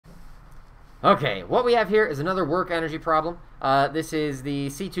Okay, what we have here is another work energy problem. This is the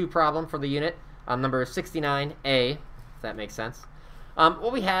C2 problem for the unit, number 69A, if that makes sense.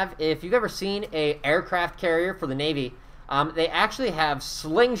 What we have, if you've ever seen a aircraft carrier for the Navy, they actually have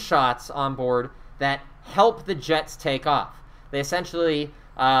slingshots on board that help the jets take off. They essentially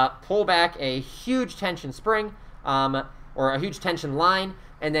pull back a huge tension spring or a huge tension line,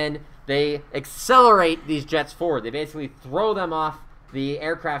 and then they accelerate these jets forward. They basically throw them off the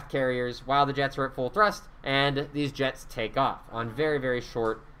aircraft carriers while the jets are at full thrust, and these jets take off on very, very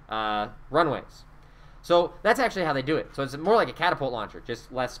short runways. So that's actually how they do it. So it's more like a catapult launcher,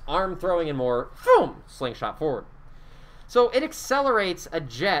 just less arm throwing and more, boom, slingshot forward. So it accelerates a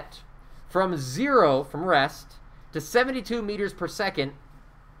jet from 0, from rest, to 72 meters per second.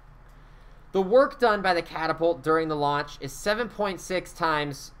 The work done by the catapult during the launch is 7.6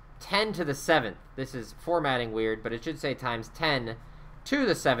 times 10 to the 7th. This is formatting weird, but it should say times 10 to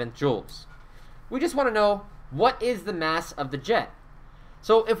the 7th joules. We just want to know, what is the mass of the jet?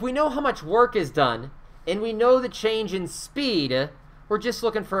 So if we know how much work is done, and we know the change in speed, we're just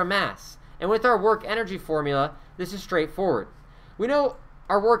looking for a mass. And with our work energy formula, this is straightforward. We know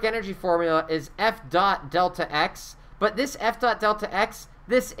our work energy formula is F dot delta X, but this F dot delta X,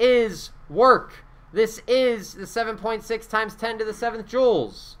 this is work. This is the 7.6 times 10 to the 7th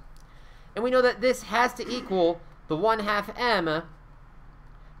joules. And we know that this has to equal the 1/2 m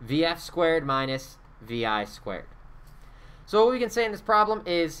Vf squared minus Vi squared. So what we can say in this problem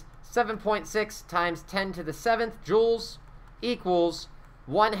is 7.6 times 10 to the 7th joules equals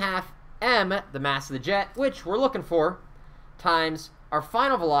 1/2 m, the mass of the jet, which we're looking for, times our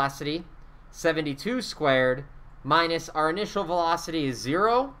final velocity, 72 squared, minus our initial velocity is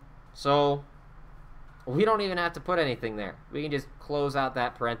 0. So we don't even have to put anything there. We can just close out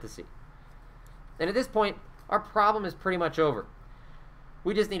that parenthesis. And at this point, our problem is pretty much over.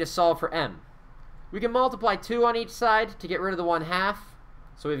 We just need to solve for m. We can multiply 2 on each side to get rid of the 1/2.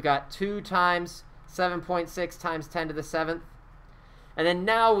 So we've got 2 times 7.6 times 10 to the 7th. And then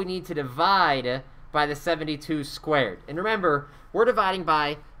now we need to divide by the 72 squared. And remember, we're dividing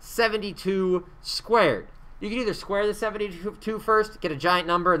by 72 squared. You can either square the 72 first, get a giant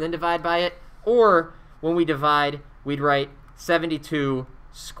number, and then divide by it. Or when we divide, we'd write 72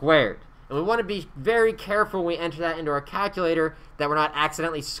 squared. And we want to be very careful when we enter that into our calculator that we're not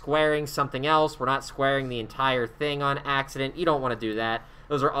accidentally squaring something else. We're not squaring the entire thing on accident. You don't want to do that.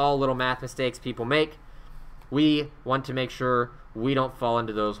 Those are all little math mistakes people make. We want to make sure we don't fall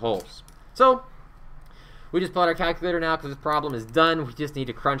into those holes. So we just pull out our calculator now because this problem is done. We just need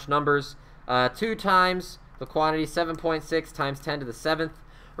to crunch numbers. 2 times the quantity, 7.6 times 10 to the 7th.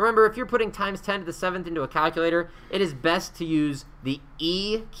 Remember, if you're putting times 10 to the 7th into a calculator, it is best to use the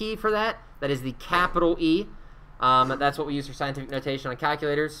E key for that. That is the capital E. That's what we use for scientific notation on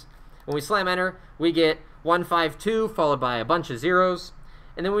calculators. When we slam enter, we get 152 followed by a bunch of zeros.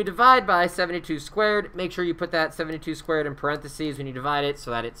 And then we divide by 72 squared. Make sure you put that 72 squared in parentheses when you divide it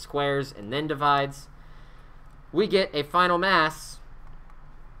so that it squares and then divides. We get a final mass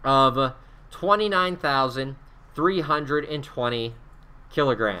of 29,320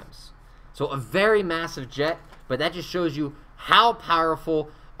 kilograms. So a very massive jet, but that just shows you how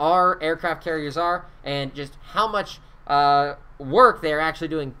powerful our aircraft carriers are and just how much work they're actually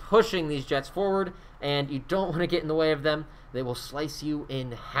doing pushing these jets forward, and you don't want to get in the way of them. They will slice you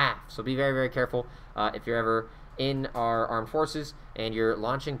in half. So be very, very careful if you're ever in our armed forces and you're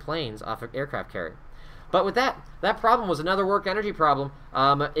launching planes off an aircraft carrier. But with that problem was another work energy problem.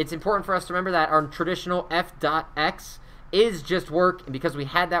 It's important for us to remember that our traditional F dot X is just work, and because we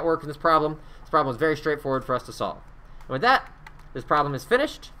had that work in this problem was very straightforward for us to solve. And with that, this problem is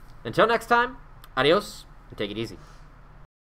finished. Until next time, adios, and take it easy.